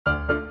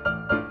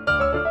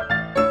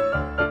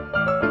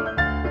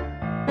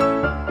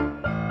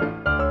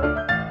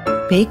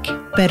Big,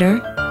 Better,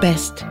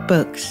 Best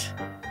Books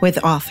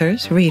with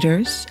authors,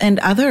 readers, and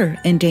other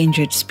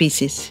endangered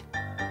species.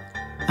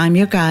 I'm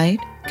your guide,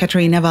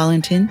 Katarina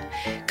Valentin.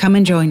 Come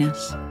and join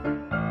us.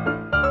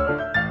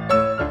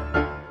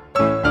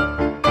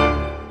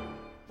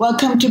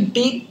 Welcome to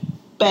Big,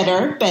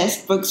 Better,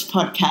 Best Books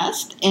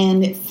podcast.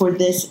 And for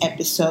this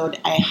episode,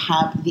 I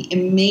have the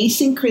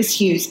amazing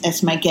Chris Hughes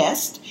as my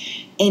guest.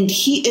 And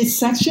he is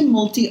such a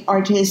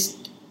multi-artist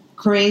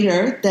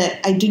creator that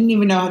I didn't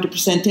even know how to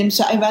present him.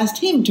 So I've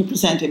asked him to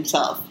present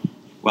himself.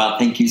 Well,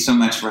 thank you so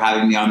much for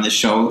having me on the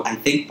show. I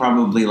think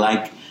probably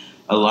like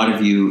a lot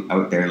of you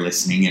out there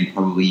listening, and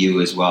probably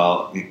you as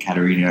well,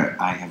 Katarina,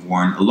 I have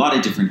worn a lot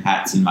of different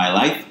hats in my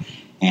life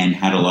and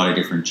had a lot of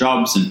different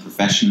jobs and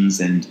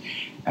professions. And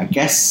I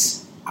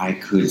guess I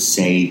could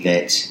say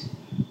that,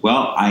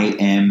 well, I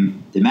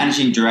am the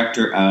managing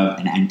director of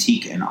an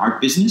antique and art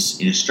business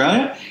in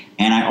Australia.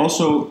 And I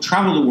also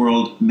travel the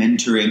world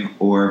mentoring,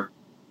 or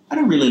I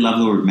don't really love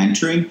the word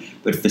mentoring,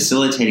 but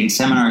facilitating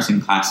seminars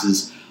and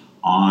classes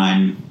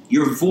on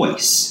your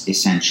voice,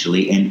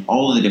 essentially, and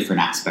all of the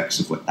different aspects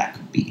of what that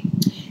could be.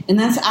 And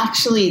that's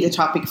actually the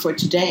topic for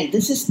today.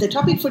 The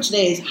topic for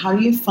today is how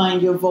do you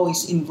find your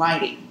voice in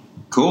writing?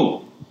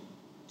 Cool.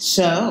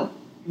 So,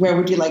 where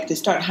would you like to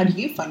start? How do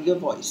you find your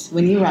voice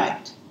when you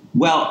write?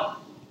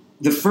 Well,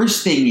 the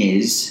first thing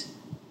is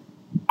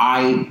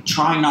I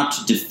try not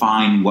to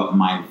define what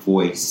my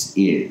voice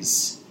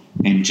is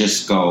and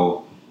just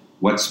go,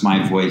 what's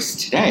my voice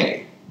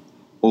today?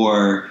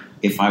 Or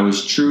if I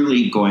was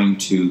truly going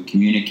to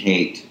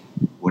communicate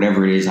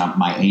whatever it is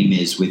my aim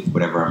is with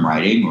whatever I'm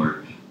writing,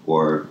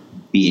 or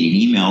be it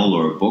an email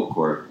or a book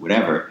or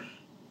whatever,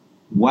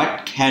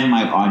 what can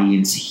my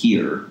audience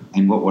hear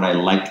and what would I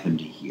like them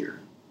to hear?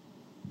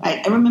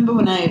 I remember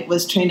when I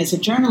was trained as a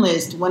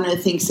journalist, one of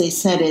the things they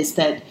said is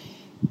that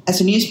as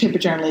a newspaper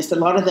journalist, a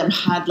lot of them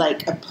had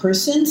like a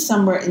person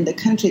somewhere in the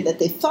country that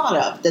they thought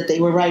of that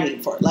they were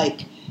writing for.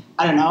 Like,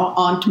 I don't know,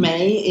 Aunt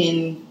May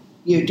in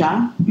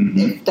Utah,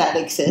 if that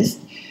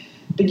exists.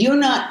 But you're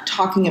not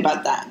talking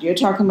about that. You're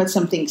talking about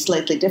something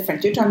slightly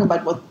different. You're talking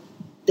about what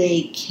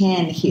they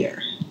can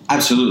hear.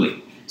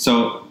 Absolutely.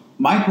 So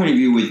my point of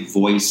view with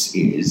voice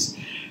is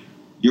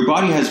your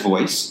body has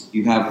voice.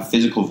 You have a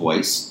physical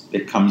voice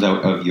that comes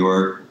out of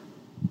your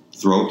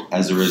throat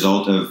as a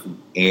result of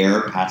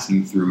air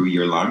passing through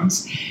your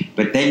lungs.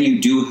 But then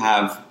you do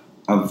have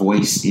a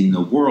voice in the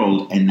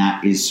world, and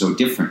that is so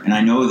different. And I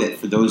know that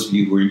for those of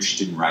you who are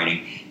interested in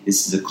writing,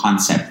 this is a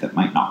concept that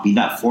might not be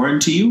that foreign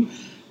to you.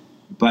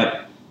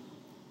 But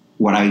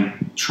what I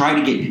try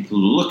to get people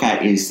to look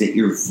at is that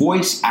your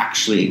voice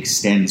actually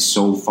extends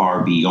so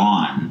far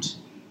beyond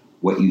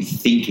what you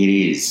think it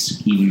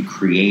is, even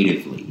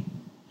creatively.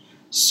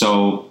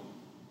 So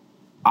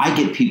I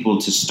get people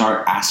to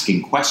start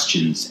asking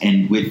questions.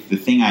 And with the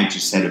thing I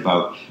just said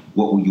about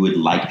what you would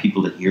like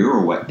people to hear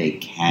or what they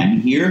can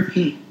hear,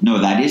 no,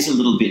 that is a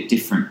little bit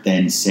different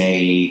than,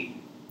 say,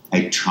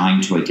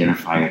 trying to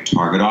identify a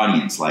target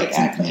audience like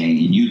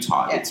Acme in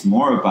Utah. Yeah. It's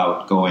more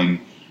about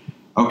going,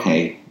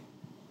 okay,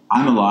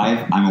 I'm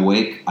alive, I'm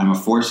awake, I'm a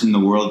force in the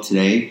world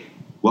today.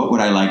 What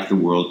would I like the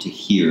world to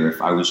hear if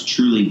I was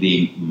truly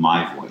being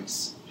my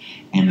voice?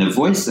 And the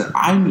voice that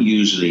I'm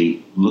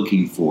usually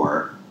looking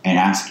for and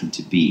asking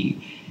to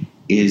be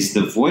is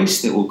the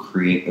voice that will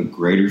create a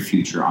greater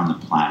future on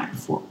the planet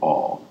for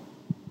all.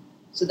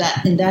 So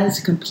that is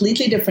a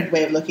completely different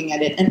way of looking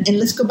at it. And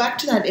let's go back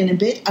to that in a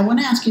bit. I want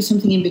to ask you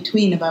something in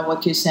between about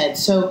what you said.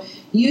 So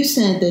you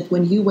said that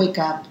when you wake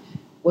up,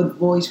 what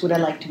voice would I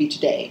like to be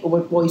today? Or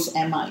what voice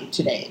am I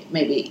today,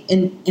 maybe?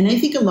 And I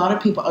think a lot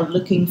of people are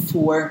looking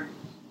for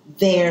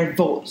their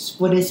voice.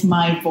 What is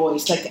my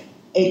voice? Like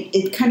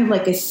it kind of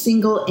like a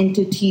single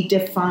entity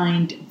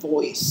defined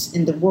voice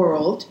in the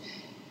world.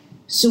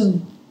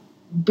 So,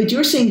 but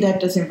you're saying that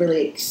doesn't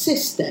really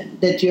exist then,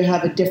 that you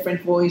have a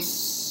different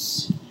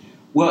voice?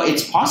 Well,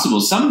 it's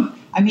possible.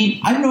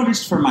 I've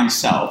noticed for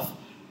myself,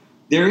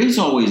 there is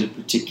always a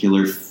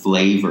particular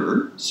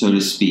flavor, so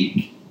to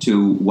speak,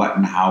 to what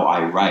and how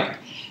I write.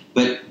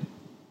 But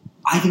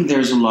I think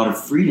there's a lot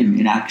of freedom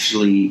in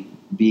actually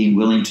being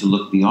willing to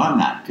look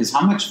beyond that. Because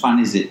how much fun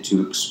is it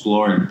to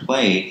explore and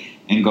play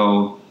and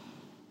go,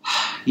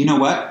 you know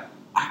what,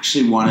 I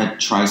actually want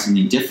to try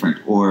something different.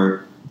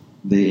 Or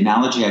the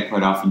analogy I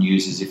quite often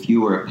use is if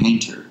you were a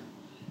painter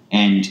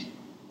and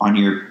on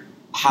your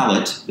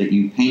palette that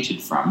you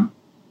painted from,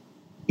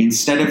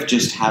 instead of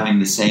just having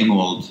the same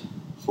old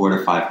 4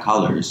 to 5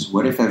 colors,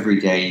 what if every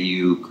day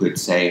you could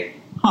say,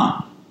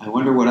 I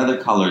wonder what other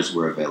colors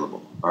were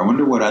available, or I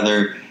wonder what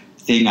other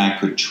thing I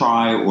could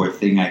try or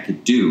thing I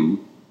could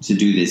do to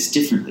do this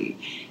differently.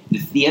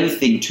 The other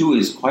thing, too,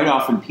 is quite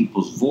often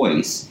people's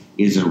voice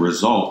is a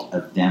result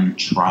of them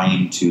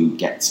trying to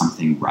get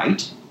something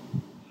right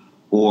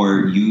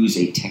or use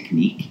a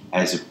technique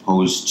as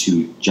opposed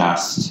to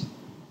just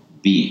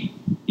being.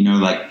 You know,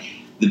 like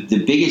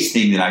the biggest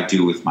thing that I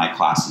do with my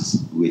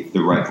classes with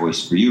The Right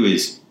Voice for You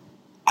is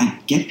I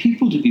get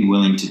people to be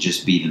willing to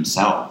just be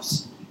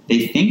themselves.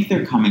 They think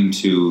they're coming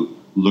to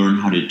learn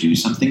how to do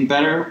something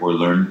better or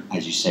learn,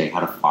 as you say, how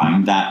to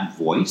find that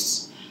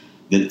voice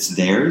that's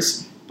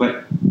theirs.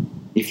 But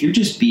if you're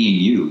just being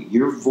you,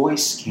 your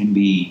voice can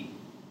be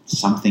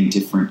something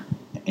different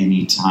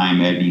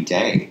anytime, any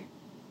day.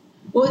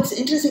 Well, it's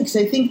interesting because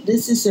I think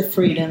this is a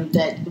freedom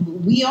that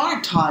we are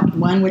taught.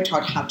 One, we're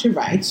taught how to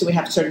write, so we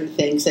have certain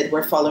things that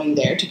we're following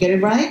there to get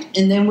it right.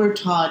 And then we're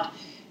taught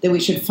that we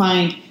should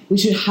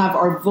have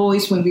our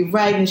voice when we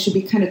write, and it should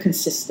be kind of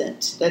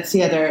consistent. That's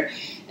the other.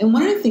 And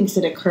one of the things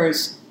that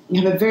occurs, I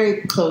have a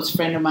very close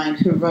friend of mine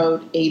who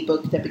wrote a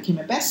book that became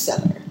a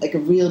bestseller, like a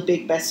real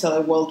big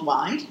bestseller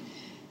worldwide.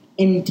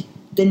 And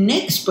the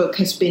next book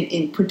has been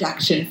in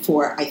production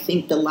for, I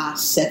think, the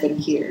last 7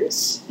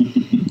 years.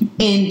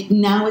 And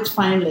now it's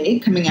finally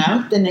coming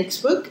out, the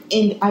next book.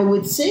 And I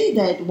would say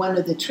that one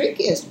of the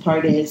trickiest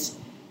part is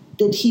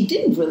that he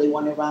didn't really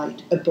want to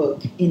write a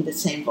book in the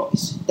same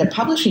voice. The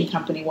publishing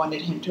company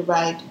wanted him to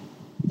write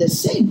the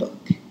same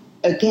book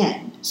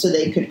again so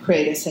they could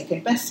create a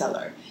second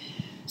bestseller.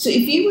 So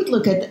if you would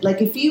look at,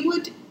 like, if you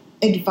would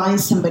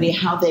advise somebody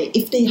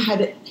if they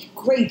had a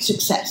great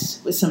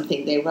success with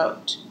something they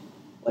wrote,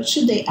 what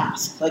should they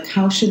ask? Like,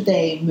 how should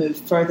they move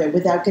further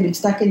without getting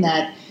stuck in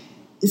that?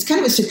 It's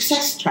kind of a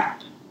success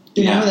trap.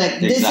 You know,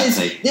 like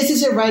exactly. this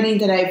is a writing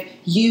that I've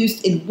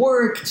used, it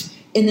worked,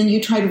 and then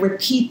you try to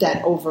repeat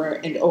that over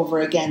and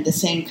over again, the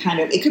same kind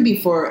of, it could be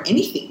for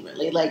anything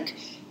really, like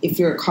if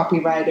you're a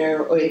copywriter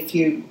or if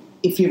you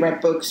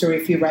write books or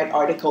if you write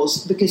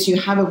articles, because you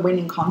have a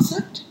winning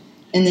concept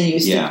and then you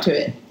stick to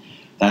it.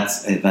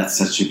 That's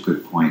such a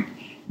good point.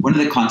 One of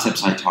the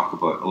concepts I talk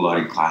about a lot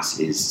in class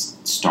is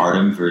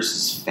stardom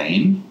versus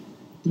fame.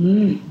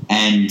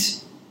 And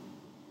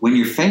when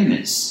you're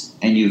famous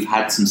and you've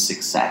had some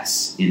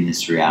success in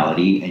this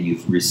reality and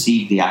you've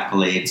received the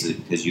accolades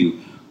because you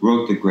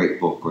wrote the great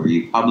book or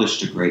you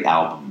published a great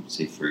album,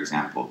 say, for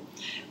example,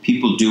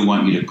 people do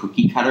want you to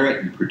cookie cutter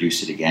it and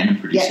produce it again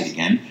and produce it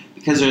again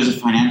because there's a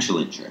financial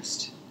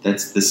interest.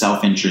 That's the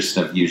self-interest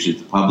of usually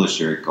the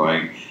publisher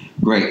going,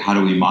 great, how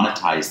do we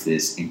monetize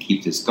this and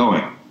keep this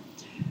going?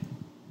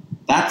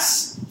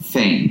 That's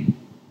fame.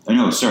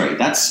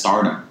 That's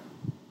stardom.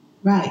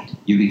 Right.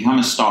 You become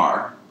a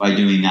star by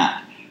doing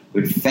that.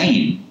 But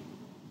fame,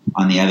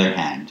 on the other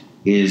hand,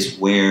 is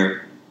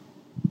where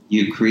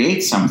you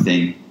create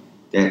something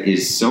that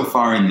is so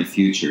far in the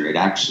future, it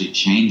actually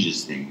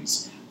changes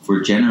things for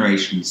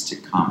generations to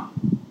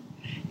come.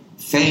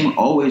 Fame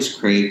always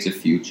creates a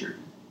future.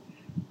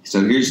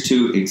 So here's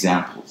 2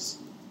 examples.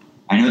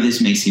 I know this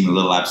may seem a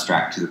little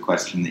abstract to the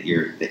question that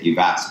you've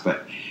asked,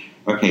 but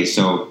okay,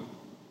 so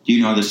do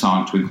you know the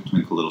song Twinkle,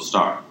 Twinkle, Little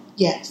Star?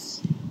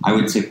 Yes. I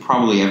would say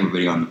probably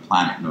everybody on the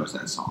planet knows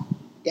that song.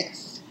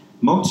 Yes.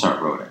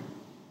 Mozart wrote it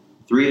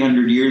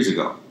 300 years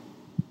ago.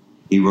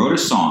 He wrote a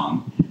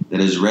song that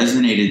has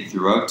resonated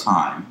throughout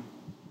time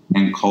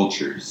and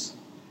cultures.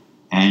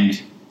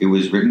 And it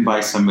was written by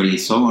somebody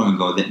so long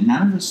ago that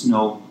none of us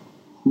know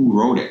who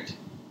wrote it.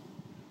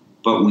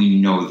 But we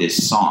know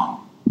this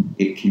song.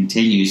 It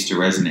continues to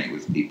resonate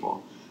with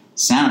people.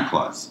 Santa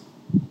Claus.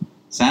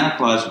 Santa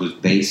Claus was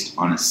based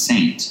on a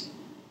saint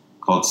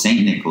called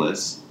Saint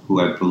Nicholas,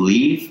 who I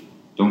believe,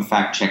 don't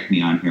fact check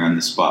me on here on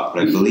the spot,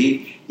 but I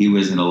believe he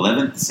was an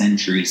 11th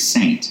century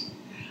saint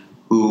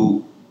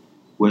who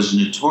was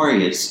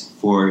notorious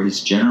for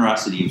his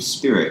generosity of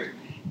spirit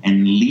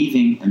and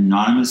leaving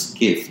anonymous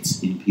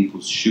gifts in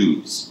people's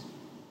shoes.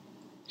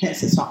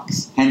 Hence the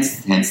socks.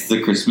 Hence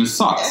the Christmas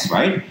socks,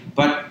 right?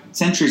 But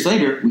centuries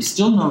later, we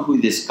still know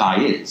who this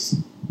guy is.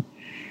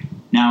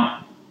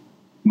 Now,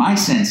 my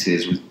sense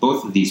is with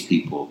both of these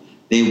people,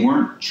 they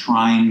weren't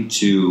trying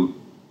to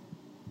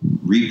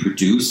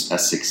reproduce a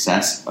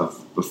success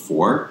of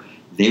before.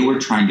 They were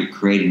trying to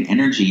create an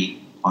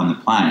energy on the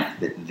planet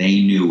that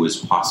they knew was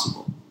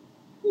possible.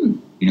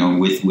 You know,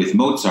 with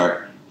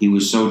Mozart, he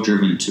was so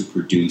driven to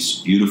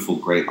produce beautiful,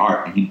 great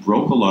art, and he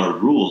broke a lot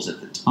of rules at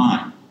the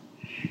time.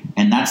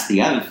 And that's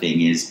the other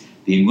thing, is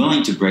being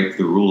willing to break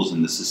the rules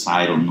and the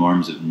societal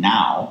norms of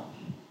now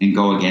and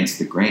go against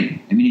the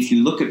grain. I mean, if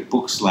you look at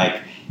books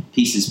like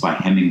pieces by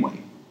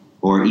Hemingway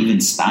or even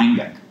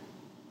Steinbeck,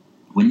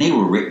 when they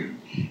were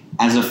written,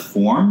 as a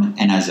form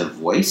and as a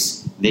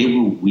voice, they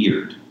were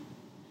weird.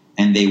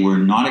 And they were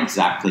not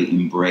exactly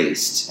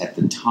embraced at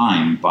the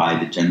time by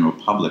the general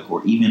public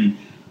or even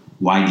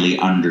widely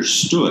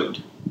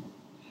understood.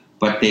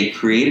 But they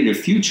created a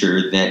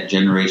future that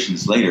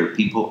generations later,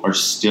 people are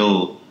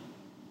still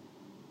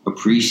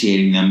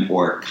appreciating them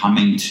or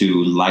coming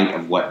to light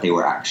of what they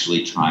were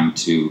actually trying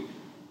to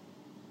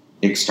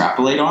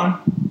extrapolate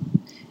on.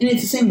 And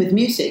it's the same with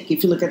music.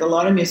 If you look at a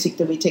lot of music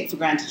that we take for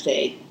granted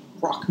today,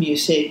 rock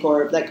music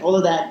or like all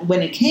of that,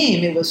 when it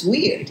came, it was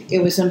weird.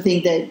 It was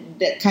something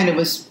that kind of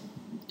was,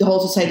 the whole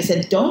society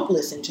said, don't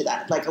listen to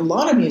that. Like a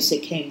lot of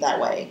music came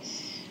that way.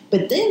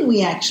 But then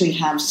we actually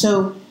have,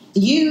 so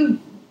you,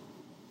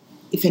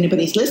 if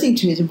anybody's listening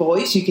to his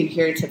voice, you can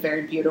hear it's a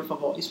very beautiful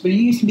voice. But you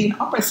used to be an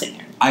opera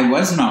singer. I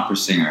was an opera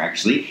singer,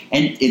 actually.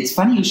 And it's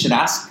funny you should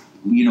ask,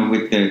 you know,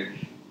 with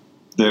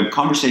the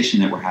conversation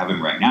that we're having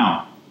right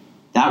now,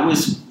 that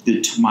was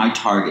my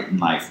target in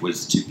life,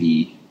 was to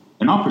be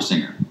an opera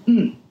singer.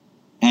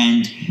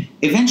 And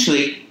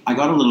eventually I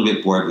got a little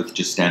bit bored with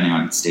just standing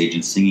on stage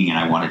and singing, and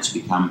I wanted to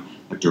become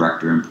a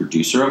director and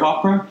producer of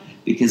opera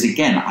because,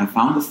 again, I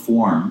found the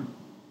form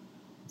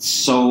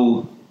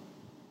so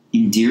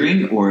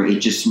endearing, or it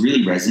just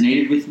really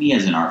resonated with me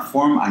as an art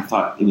form. I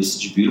thought it was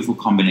such a beautiful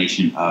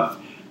combination of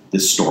the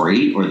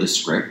story or the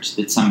script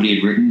that somebody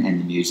had written and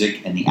the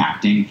music and the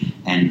acting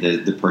and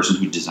the person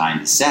who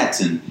designed the sets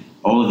and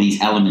all of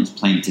these elements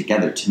playing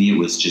together. To me, it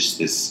was just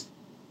this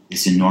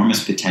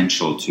enormous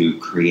potential to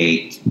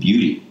create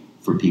beauty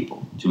for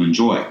people to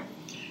enjoy.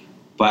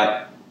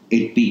 But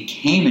it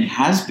became and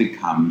has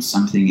become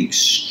something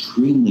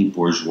extremely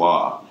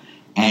bourgeois.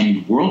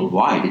 And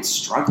worldwide, it's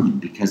struggling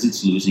because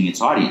it's losing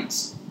its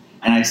audience.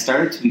 And I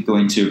started to go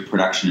into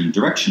production and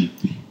direction,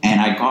 and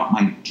I got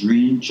my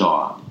dream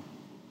job,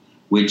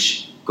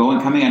 which,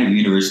 coming out of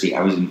university,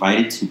 I was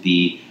invited to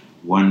be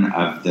one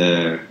of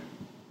the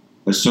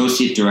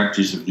associate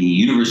directors of the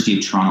University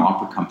of Toronto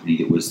Opera Company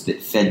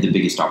that fed the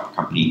biggest opera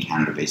company in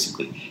Canada,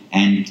 basically.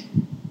 And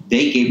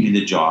they gave me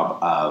the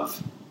job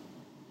of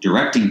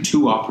directing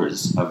 2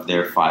 operas of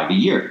their 5 a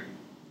year.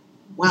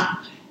 Wow.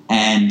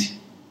 And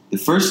the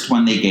first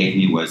one they gave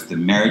me was The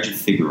Marriage of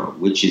Figaro,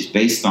 which is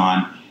based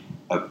on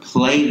a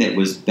play that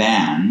was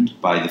banned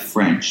by the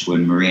French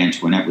when Marie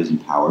Antoinette was in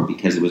power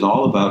because it was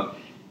all about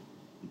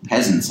the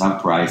peasants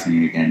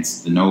uprising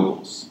against the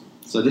nobles.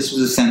 So this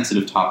was a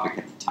sensitive topic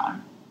at the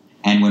time.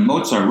 And when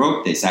Mozart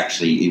wrote this,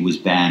 actually, it was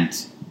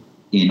banned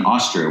in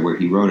Austria, where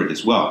he wrote it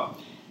as well.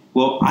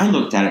 Well, I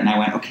looked at it and I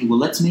went, okay, well,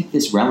 let's make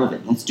this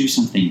relevant. Let's do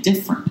something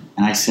different.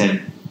 And I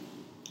said,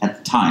 at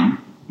the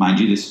time, mind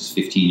you, this was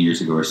 15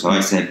 years ago or so,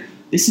 I said,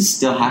 this is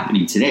still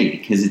happening today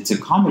because it's a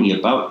comedy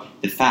about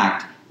the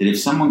fact that if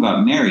someone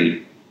got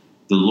married,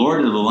 the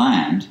lord of the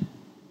land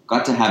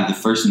got to have the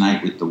first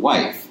night with the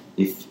wife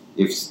if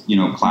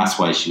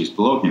class-wise she was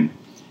below him.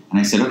 And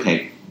I said,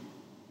 okay,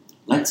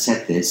 let's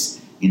set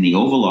this in the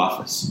Oval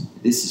Office.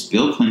 This is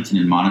Bill Clinton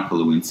and Monica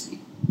Lewinsky.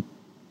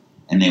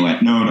 And they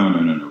went,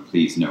 no,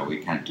 please, no, we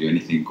can't do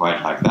anything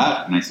quite like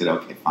that. And I said,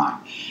 okay, fine.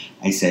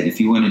 I said, if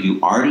you want to do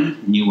arty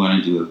and you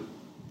want to do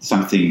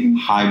something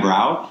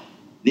highbrow,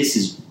 this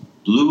is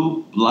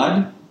blue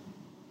blood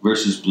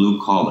versus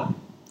blue collar.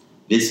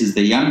 This is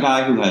the young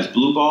guy who has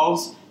blue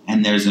balls,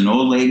 and there's an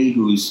old lady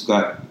who's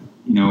got,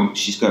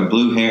 she's got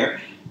blue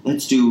hair.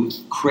 Let's do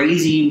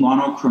crazy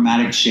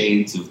monochromatic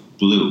shades of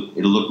blue.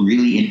 It'll look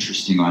really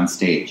interesting on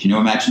stage.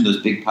 Imagine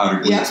those big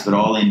powdered wigs, but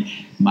all in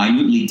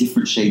minutely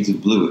different shades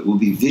of blue. It will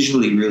be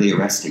visually really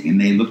arresting. And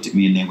they looked at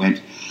me and they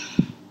went,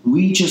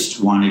 we just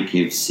want to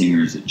give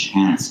singers a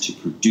chance to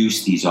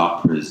produce these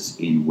operas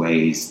in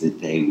ways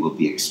that they will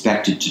be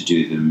expected to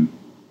do them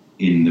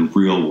in the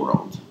real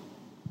world.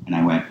 And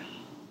I went,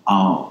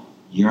 oh,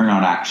 you're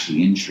not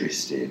actually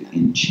interested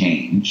in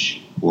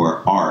change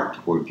or art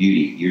or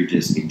beauty. You're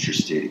just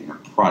interested in a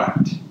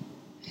product.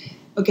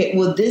 Okay,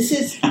 well, this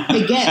is,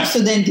 again, so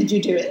then did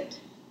you do it?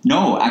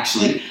 No,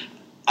 actually,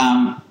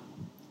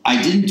 I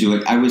didn't do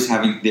it. I was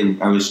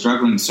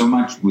struggling so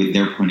much with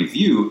their point of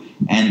view,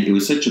 and it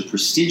was such a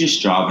prestigious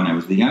job, and I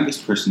was the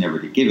youngest person ever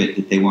to give it,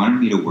 that they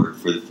wanted me to work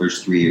for the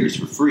first 3 years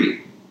for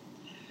free.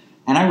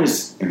 And I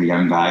was a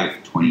young guy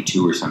of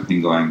 22 or something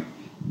going,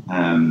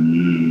 how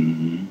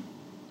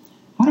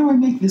do I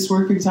make this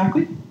work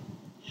exactly?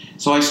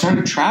 So I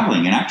started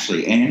traveling, and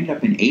actually I ended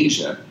up in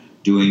Asia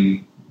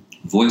doing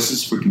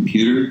voices for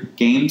computer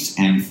games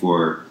and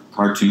for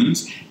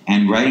cartoons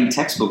and writing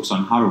textbooks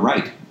on how to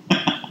write.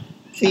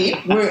 See,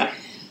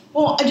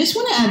 well, I just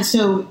want to add,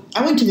 so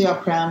I went to the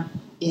opera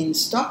in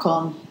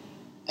Stockholm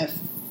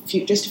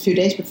just a few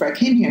days before I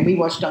came here, and we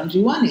watched Don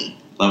Giovanni.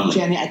 Lovely.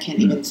 Gianni, I can't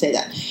even say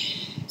that.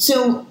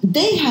 So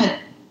they had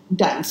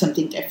done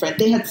something different.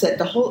 They had set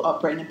the whole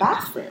opera in a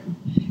bathroom,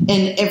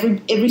 and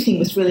everything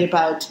was really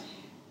about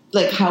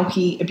like how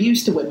he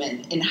abused the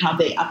women and how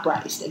they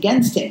uprised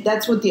against him.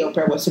 That's what the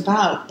opera was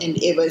about, and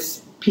it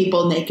was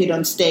people naked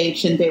on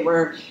stage, and they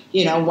were,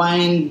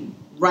 wine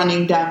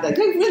running down like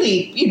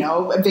really,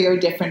 a very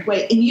different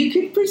way. And you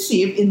could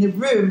perceive in the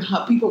room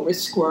how people were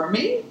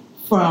squirming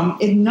from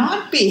it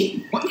not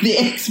being what they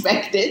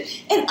expected,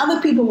 and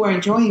other people were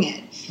enjoying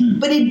it.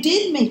 But it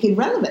did make it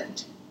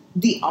relevant.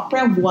 The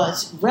opera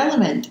was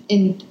relevant.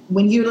 And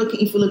if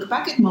you look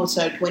back at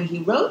Mozart, when he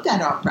wrote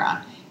that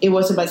opera, it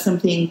was about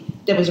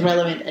something that was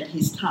relevant at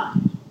his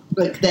time.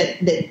 Like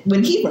that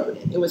when he wrote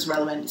it, it was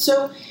relevant.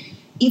 So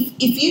if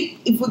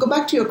we go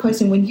back to your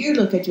question, when you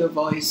look at your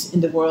voice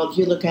in the world,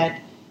 you look at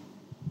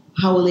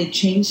how will it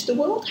change the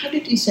world? How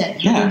did you say?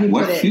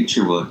 What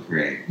future will it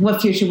create?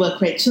 What future will it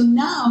create? So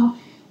now,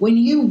 when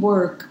you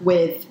work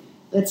with,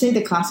 let's say,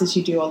 the classes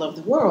you do all over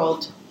the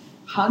world,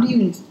 how do you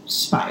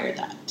inspire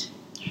that?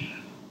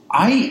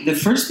 The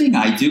first thing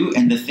I do,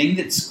 and the thing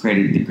that's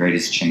created the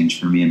greatest change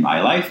for me in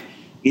my life,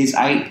 is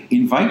I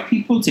invite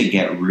people to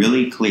get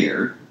really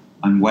clear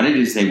on what it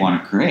is they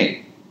want to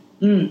create.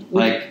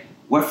 Like,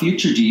 what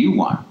future do you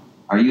want?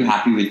 Are you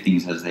happy with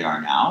things as they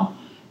are now?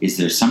 Is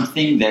there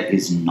something that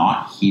is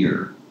not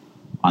here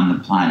on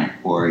the planet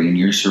or in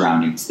your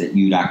surroundings that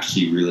you'd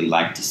actually really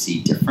like to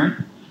see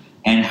different?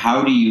 And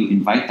how do you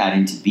invite that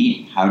into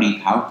being?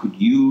 How could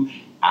you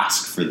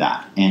ask for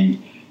that?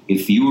 And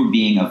if you were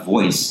being a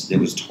voice that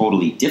was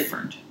totally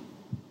different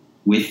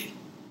with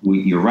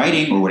your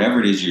writing or whatever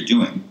it is you're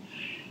doing,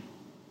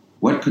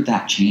 what could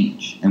that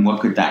change? And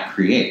what could that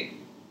create?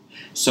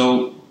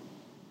 So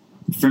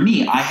for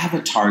me, I have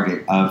a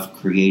target of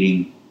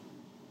creating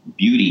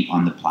beauty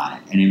on the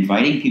planet and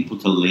inviting people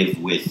to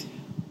live with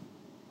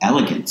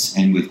elegance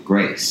and with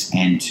grace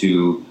and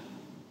to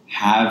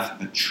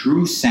have a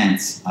true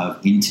sense of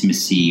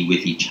intimacy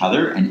with each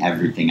other and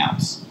everything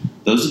else.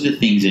 Those are the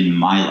things in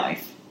my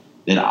life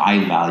that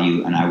I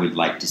value and I would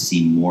like to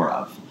see more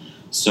of.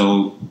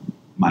 So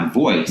my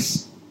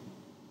voice,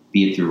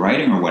 be it through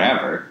writing or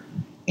whatever,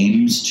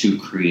 aims to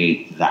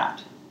create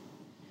that.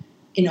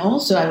 And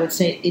also, I would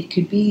say it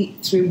could be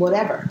through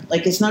whatever.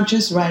 Like, it's not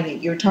just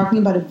writing. You're talking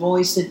about a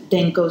voice that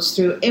then goes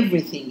through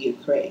everything you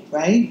create,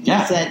 right?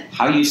 Yeah.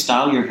 How you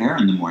style your hair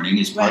in the morning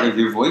is part of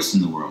your voice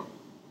in the world.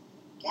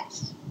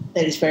 Yes.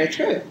 That is very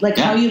true. Like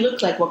how you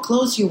look like, what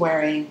clothes you're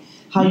wearing,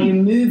 how you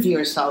move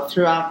yourself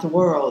throughout the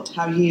world,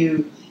 how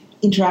you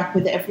interact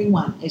with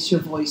everyone is your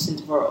voice in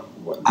the world.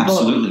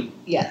 Absolutely.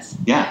 Yes.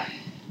 Yeah.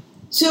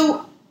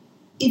 So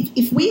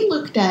if we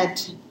looked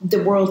at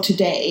the world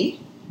today,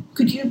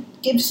 could you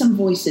give some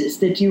voices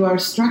that you are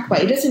struck by?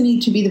 It doesn't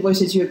need to be the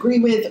voices you agree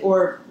with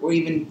or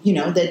even,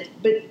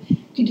 but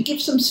could you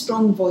give some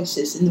strong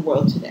voices in the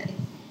world today?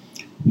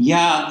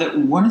 Yeah,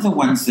 one of the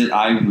ones that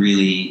I've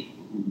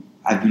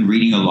been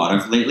reading a lot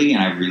of lately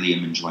and I really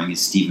am enjoying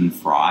is Stephen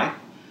Fry.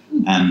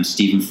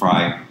 Stephen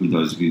Fry, who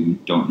those of you who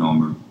don't know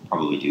him or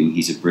probably do,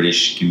 he's a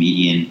British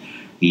comedian.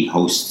 He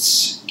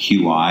hosts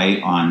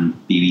QI on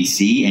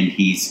BBC and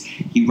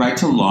he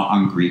writes a lot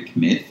on Greek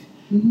myth.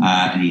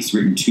 And he's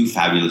written 2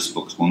 fabulous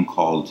books, one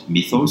called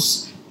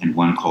Mythos and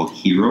one called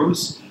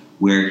Heroes,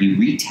 where he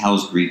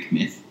retells Greek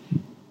myth,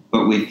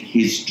 but with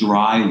his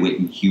dry wit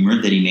and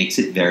humor that he makes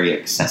it very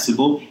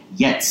accessible,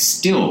 yet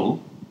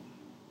still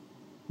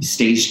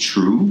stays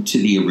true to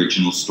the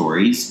original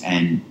stories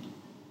and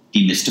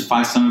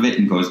demystifies some of it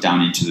and goes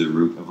down into the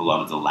root of a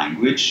lot of the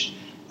language,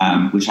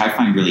 which I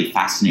find really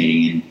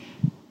fascinating.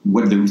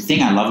 And the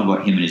thing I love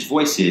about him and his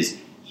voice is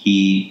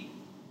he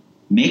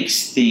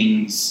makes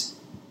things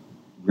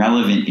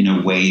relevant in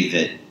a way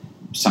that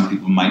some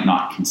people might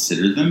not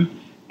consider them,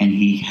 and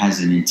he has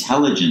an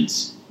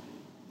intelligence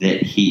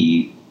that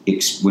he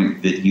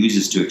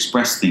uses to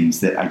express things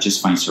that I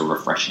just find so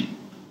refreshing.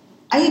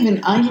 I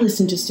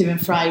listen to Stephen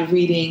Fry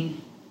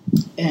reading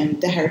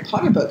the Harry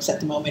Potter books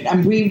at the moment.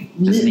 I'm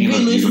Doesn't he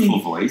have a beautiful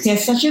voice? He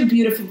has such a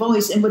beautiful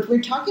voice, and what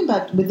we're talking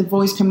about with the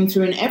voice coming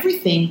through and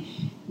everything,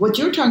 what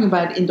you're talking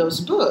about in those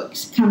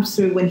books comes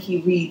through when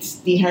he reads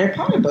the Harry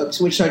Potter books,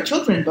 which are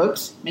children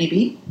books,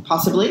 maybe,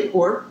 possibly,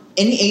 or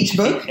any age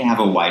book. I think they have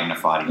a wide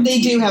enough audience.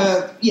 They do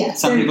have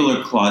Some people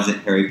are closet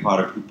Harry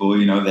Potter people,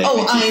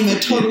 I'm a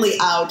totally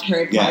out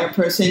Harry Potter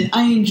person.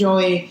 I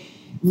enjoy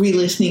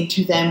re-listening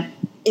to them,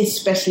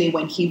 especially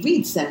when he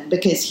reads them,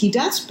 because he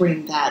does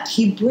bring that.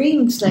 He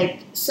brings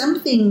like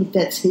something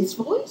that's his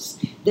voice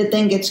that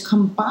then gets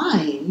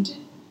combined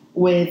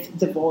with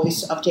the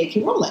voice of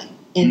J.K. Rowling.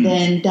 And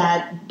then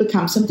that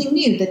becomes something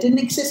new that didn't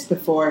exist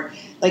before,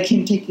 like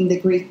him taking the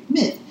Greek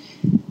myth.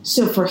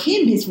 So for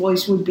him, his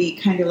voice would be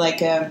kind of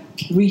like a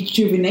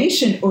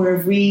rejuvenation or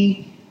what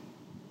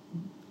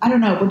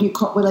do you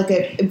call it? Like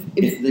a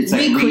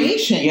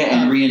recreation.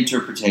 And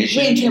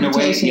reinterpretation. In a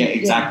way. Yeah,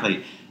 exactly.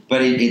 Yeah.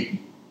 But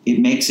it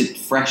makes it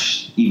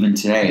fresh even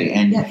today.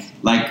 And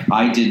like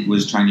I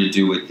was trying to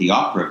do with the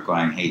opera of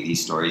going, hey,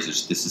 these stories,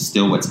 this is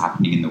still what's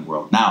happening in the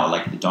world now.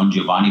 Like the Don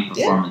Giovanni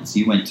performance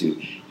you went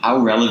to. How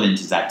relevant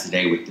is that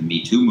today with the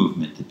Me Too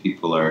movement that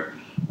people are...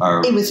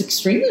 It was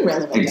extremely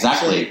relevant.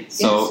 Exactly. Actually.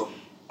 So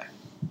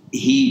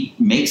he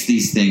makes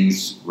these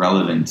things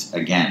relevant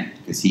again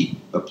because he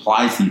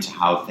applies them to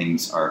how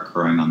things are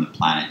occurring on the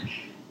planet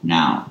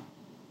now.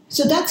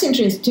 So that's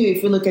interesting too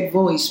if we look at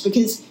voice,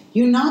 because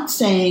you're not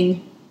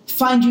saying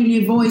find your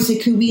new voice.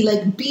 It could be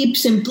like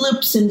beeps and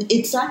bloops, and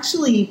it's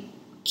actually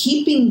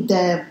keeping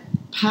the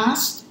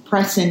past,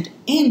 present,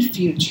 and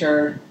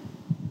future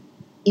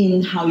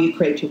in how you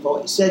create your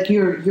voice. Like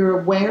you're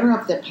aware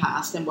of the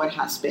past and what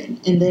has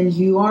been, and then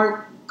you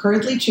are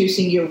currently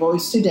choosing your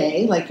voice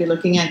today. Like you're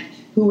looking at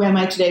who am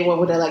I today, what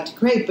would I like to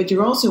create, but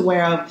you're also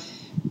aware of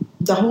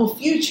the whole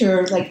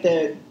future, like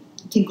the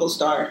Tinkle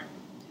Star.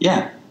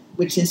 Yeah.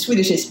 Which in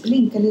Swedish is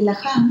Blinka lilla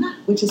stjärna,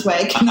 which is why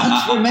I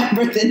cannot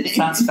remember the name.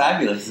 Sounds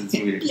fabulous in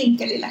Swedish.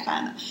 Blinka lilla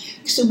stjärna.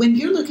 So when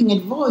you're looking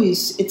at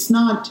voice, it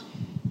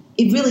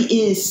really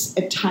is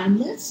a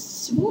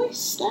timeless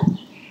voice then?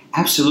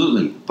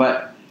 Absolutely.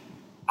 But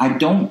I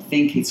don't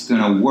think it's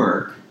going to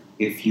work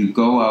if you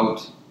go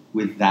out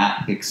with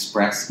that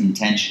express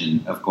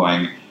intention of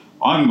going,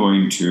 I'm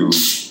going to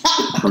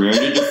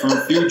create a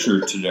different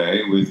future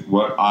today with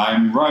what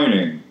I'm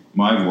writing.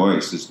 My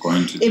voice is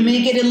going to...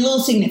 Make it a little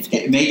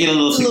significant. Make it a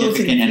little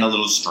significant and a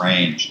little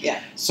strange.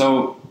 Yeah.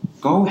 So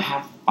go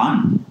have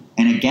fun.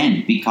 And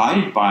again, be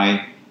guided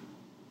by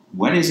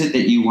what is it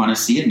that you want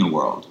to see in the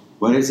world?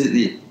 What is it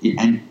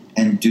that,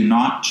 and do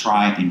not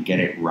try and get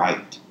it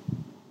right.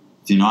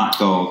 Do not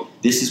go,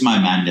 this is my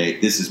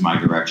mandate, this is my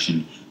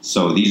direction,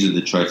 so these are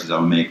the choices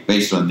I'll make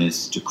based on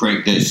this to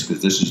create this,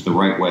 because this is the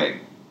right way.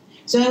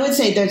 So I would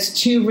say there's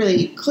two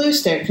really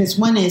clues there, because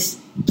one is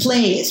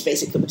play is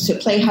basically, so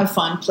play, have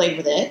fun, play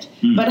with it.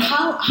 But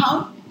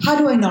how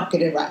do I not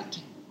get it right?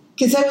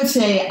 Because I would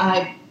say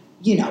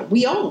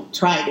we all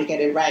try to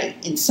get it right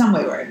in some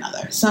way or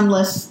another, some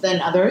less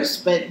than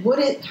others, but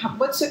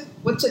what's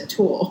a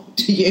tool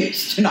to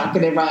use to not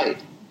get it right?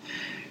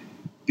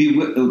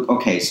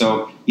 Okay,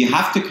 so you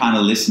have to kind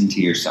of listen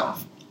to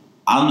yourself.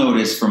 I'll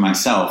notice for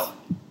myself,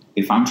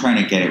 if I'm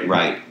trying to get it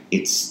right,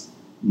 it's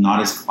not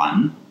as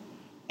fun,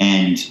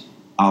 and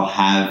I'll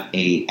have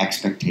a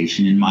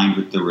expectation in mind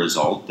with the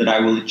result that I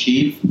will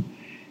achieve,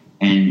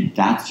 and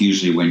that's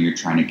usually when you're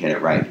trying to get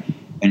it right.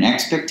 An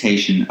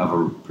expectation of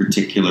a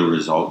particular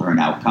result or an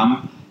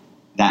outcome,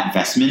 that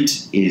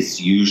investment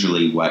is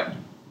usually what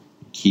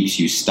keeps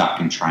you stuck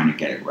in trying to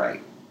get it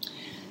right.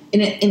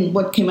 And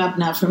what came up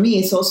now for me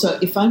is also,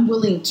 if I'm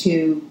willing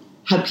to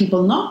have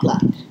people not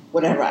like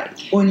what I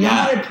write or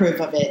not approve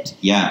of it,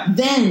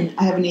 then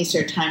I have an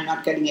easier time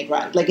not getting it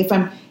right. Like if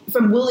I'm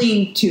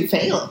willing to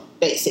fail,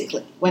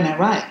 basically, when I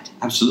write.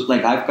 Absolutely.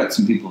 Like I've got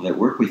some people that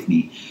work with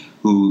me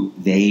who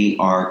they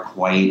are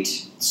quite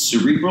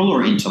cerebral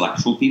or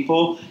intellectual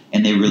people,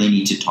 and they really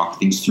need to talk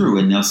things through.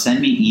 And they'll send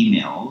me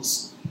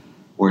emails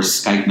or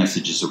Skype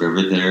messages or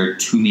whatever that are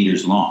 2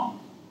 meters long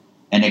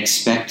and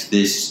expect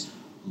this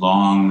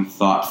long,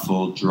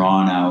 thoughtful,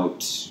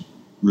 drawn-out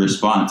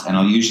response. And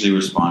I'll usually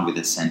respond with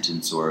a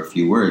sentence or a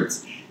few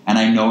words. And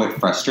I know it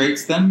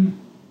frustrates them,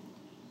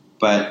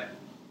 but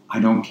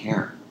I don't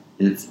care.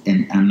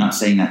 And I'm not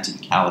saying that to be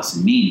callous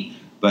and mean,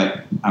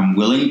 but I'm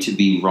willing to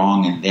be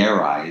wrong in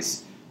their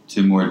eyes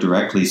to more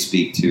directly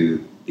speak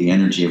to the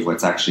energy of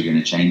what's actually going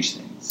to change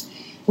things.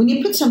 When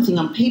you put something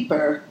on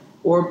paper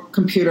or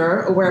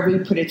computer or wherever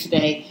you put it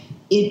today,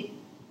 it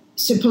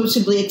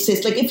supposedly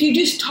exists. Like if you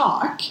just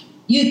talk,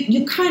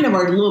 you kind of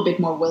are a little bit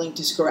more willing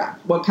to screw up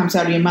what comes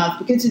out of your mouth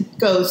because it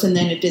goes and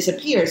then it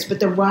disappears. But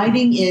the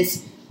writing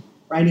is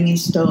writing in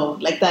stone,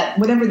 like that,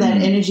 whatever that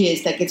energy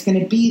is, like it's going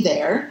to be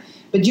there.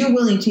 But you're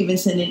willing to even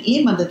send an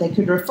email that they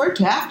could refer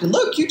to after.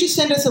 Look, you just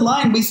sent us a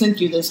line. We sent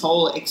you this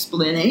whole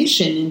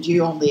explanation and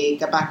you only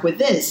got back with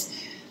this.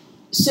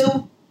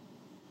 So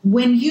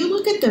when you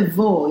look at the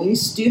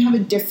voice, do you have a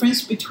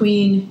difference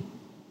between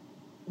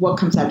what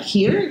comes out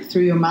here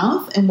through your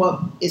mouth and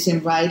what is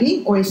in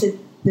writing, or is it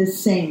the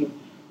same?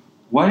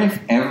 What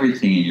if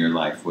everything in your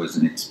life was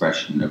an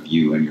expression of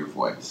you and your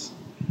voice?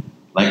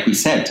 Like we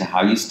said, to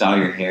how you style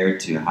your hair,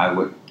 to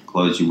what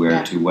clothes you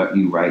wear, to what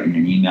you write in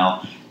an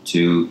email,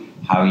 to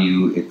how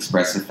you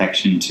express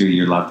affection to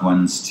your loved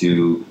ones,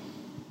 to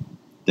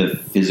the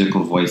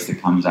physical voice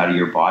that comes out of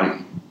your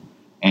body,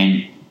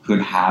 and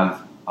could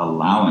have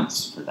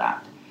allowance for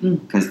that.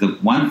 Because the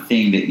one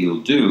thing that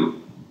you'll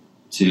do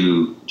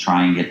to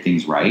try and get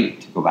things right,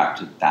 to go back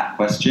to that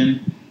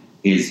question,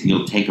 is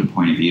you'll take a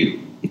point of view.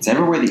 It's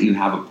everywhere that you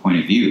have a point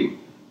of view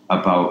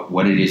about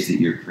what it is that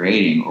you're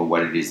creating or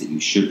what it is that you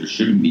should or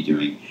shouldn't be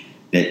doing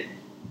that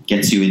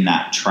gets you in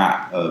that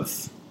trap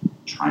of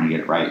trying to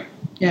get it right.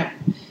 Yeah.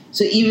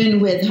 So even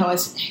with how I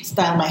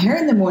style my hair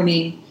in the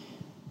morning,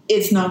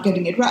 it's not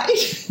getting it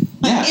right.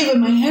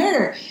 Even my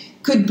hair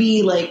could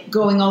be like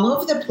going all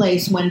over the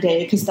place one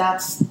day because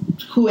that's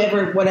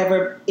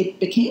whatever it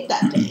became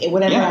that day,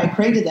 whatever I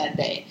created that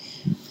day.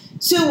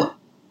 So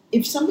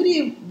if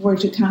somebody were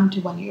to come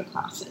to one of your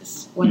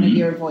classes, one of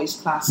your voice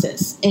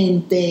classes,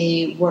 and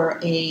they were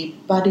a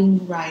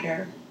budding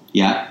writer,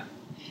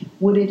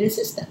 would it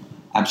assist them?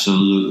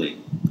 Absolutely.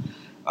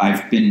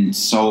 I've been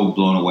so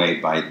blown away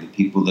by the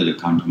people that have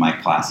come to my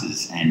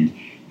classes and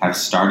have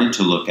started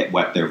to look at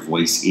what their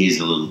voice is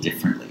a little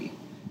differently,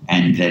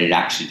 and that it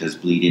actually does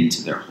bleed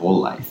into their whole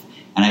life.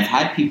 And I've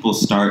had people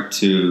start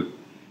to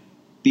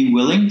be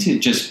willing to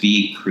just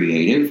be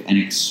creative and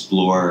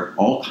explore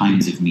all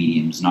kinds of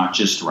mediums, not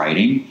just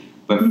writing,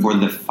 but for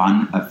the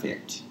fun of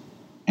it.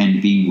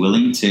 And being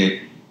willing to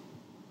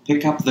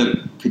pick up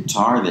the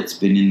guitar that's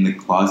been in the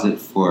closet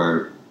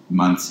for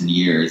months and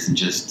years and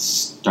just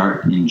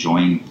start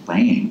enjoying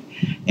playing.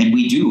 And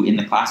we do, in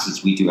the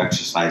classes, we do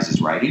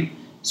exercises, writing,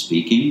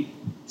 speaking,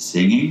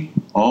 singing,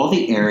 all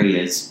the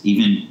areas,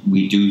 even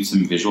we do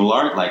some visual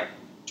art like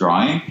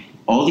drawing,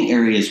 all the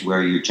areas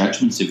where your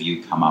judgments of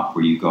you come up,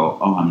 where you go,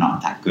 oh, I'm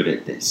not that good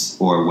at this,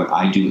 or what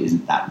I do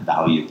isn't that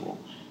valuable.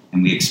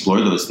 And we explore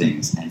those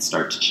things and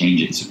start to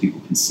change it so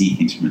people can see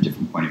things from a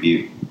different point of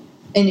view.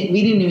 And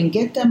we didn't even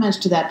get that much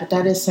to that, but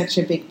that is such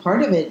a big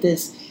part of it,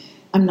 this,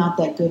 I'm not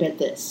that good at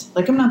this.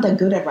 Like, I'm not that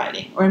good at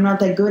writing, or I'm not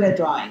that good at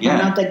drawing, or I'm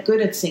not that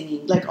good at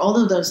singing. Like,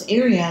 all of those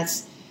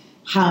areas,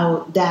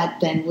 how that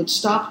then would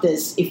stop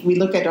this. If we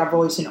look at our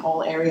voice in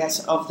all areas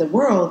of the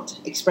world,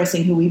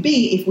 expressing who we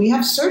be, if we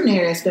have certain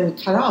areas that we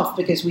cut off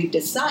because we've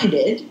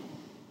decided,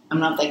 I'm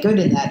not that good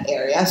in that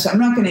area, so I'm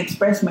not going to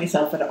express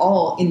myself at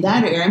all in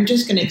that area. I'm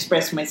just going to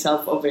express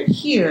myself over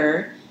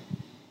here.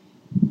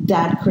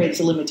 that creates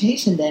a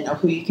limitation then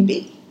of who you can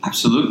be.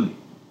 Absolutely.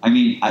 I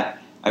mean,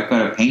 I've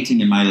got a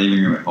painting in my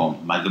living room at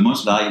home. The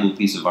most valuable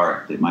piece of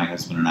art that my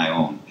husband and I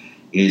own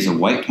is a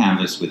white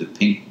canvas with a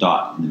pink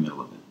dot in the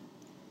middle of it.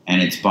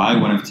 And it's by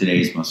one of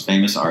today's most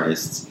famous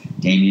artists,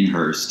 Damien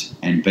Hirst.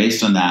 And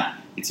based on that,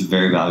 it's a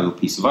very valuable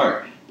piece of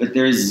art. But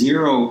there is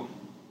zero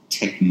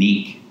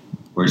technique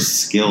or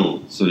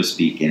skill, so to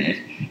speak, in it.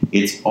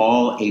 It's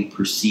all a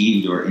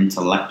perceived or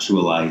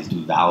intellectualized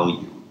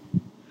value.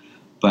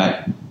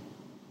 But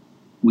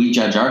we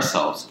judge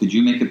ourselves. Could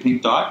you make a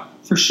pink dot?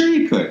 For sure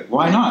you could.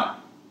 Why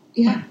not?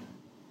 Yeah.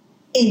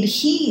 And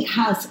he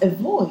has a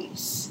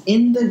voice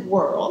in the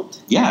world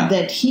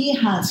that he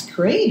has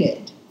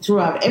created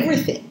throughout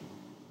everything,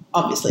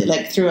 obviously,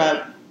 like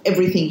throughout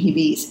everything he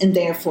bees, and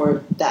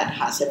therefore that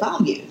has a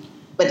value.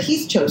 But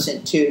he's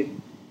chosen to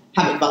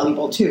have it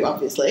valuable too,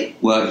 obviously.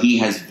 Well, he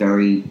has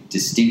very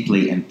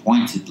distinctly and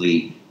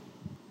pointedly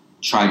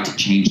tried to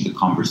change the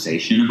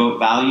conversation about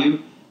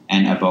value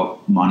and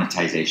about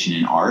monetization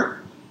in art,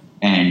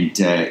 and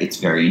it's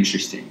very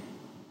interesting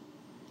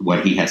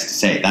what he has to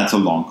say. That's a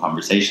long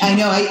conversation. I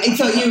know. I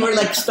thought you were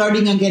like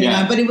starting on getting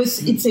on, but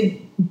it's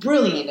a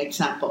brilliant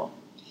example.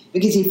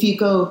 Because if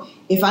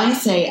I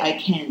say I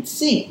can't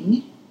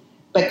sing,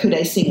 but could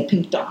I sing a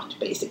pink dot,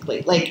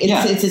 basically? Like,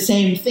 it's the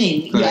same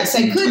thing. Yes,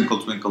 I could.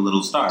 Twinkle, twinkle,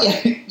 little star.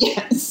 Yeah,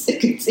 yes, I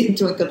could sing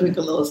Twinkle,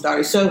 Twinkle, Little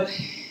Star. So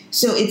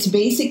it's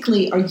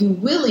basically, are you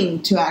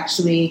willing to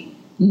actually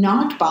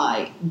not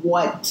buy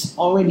what's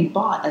already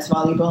bought as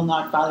valuable,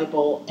 not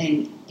valuable,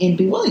 and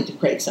be willing to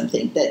create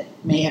something that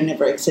may have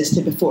never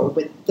existed before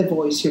with the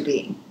voice you're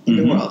being in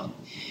the world?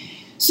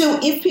 So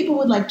if people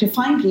would like to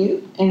find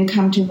you and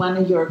come to one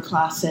of your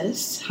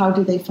classes, how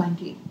do they find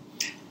you?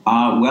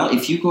 Well,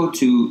 if you go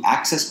to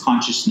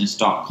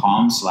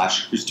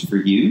accessconsciousness.com/Christopher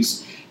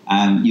Hughes,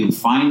 you'll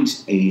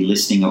find a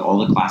listing of all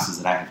the classes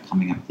that I have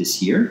coming up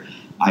this year.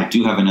 I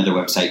do have another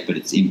website, but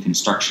it's in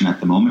construction at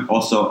the moment.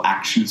 Also,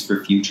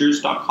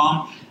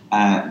 actionsforfutures.com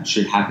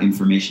should have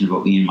information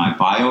about me in my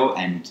bio,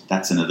 and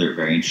that's another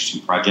very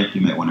interesting project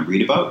you might want to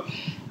read about.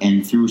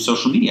 And through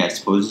social media, I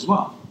suppose, as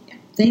well.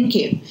 Thank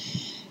you.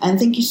 And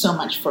thank you so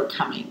much for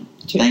coming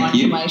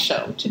onto my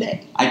show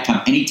today. I'd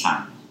come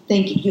anytime.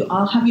 Thank you.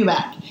 I'll have you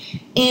back.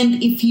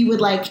 And if you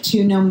would like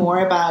to know more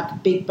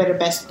about Big, Better,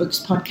 Best Books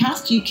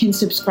podcast, you can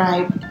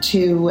subscribe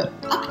to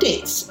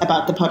updates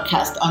about the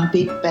podcast on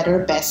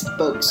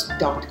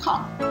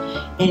bigbetterbestbooks.com.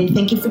 And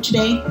thank you for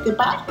today.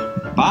 Goodbye.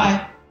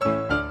 Bye.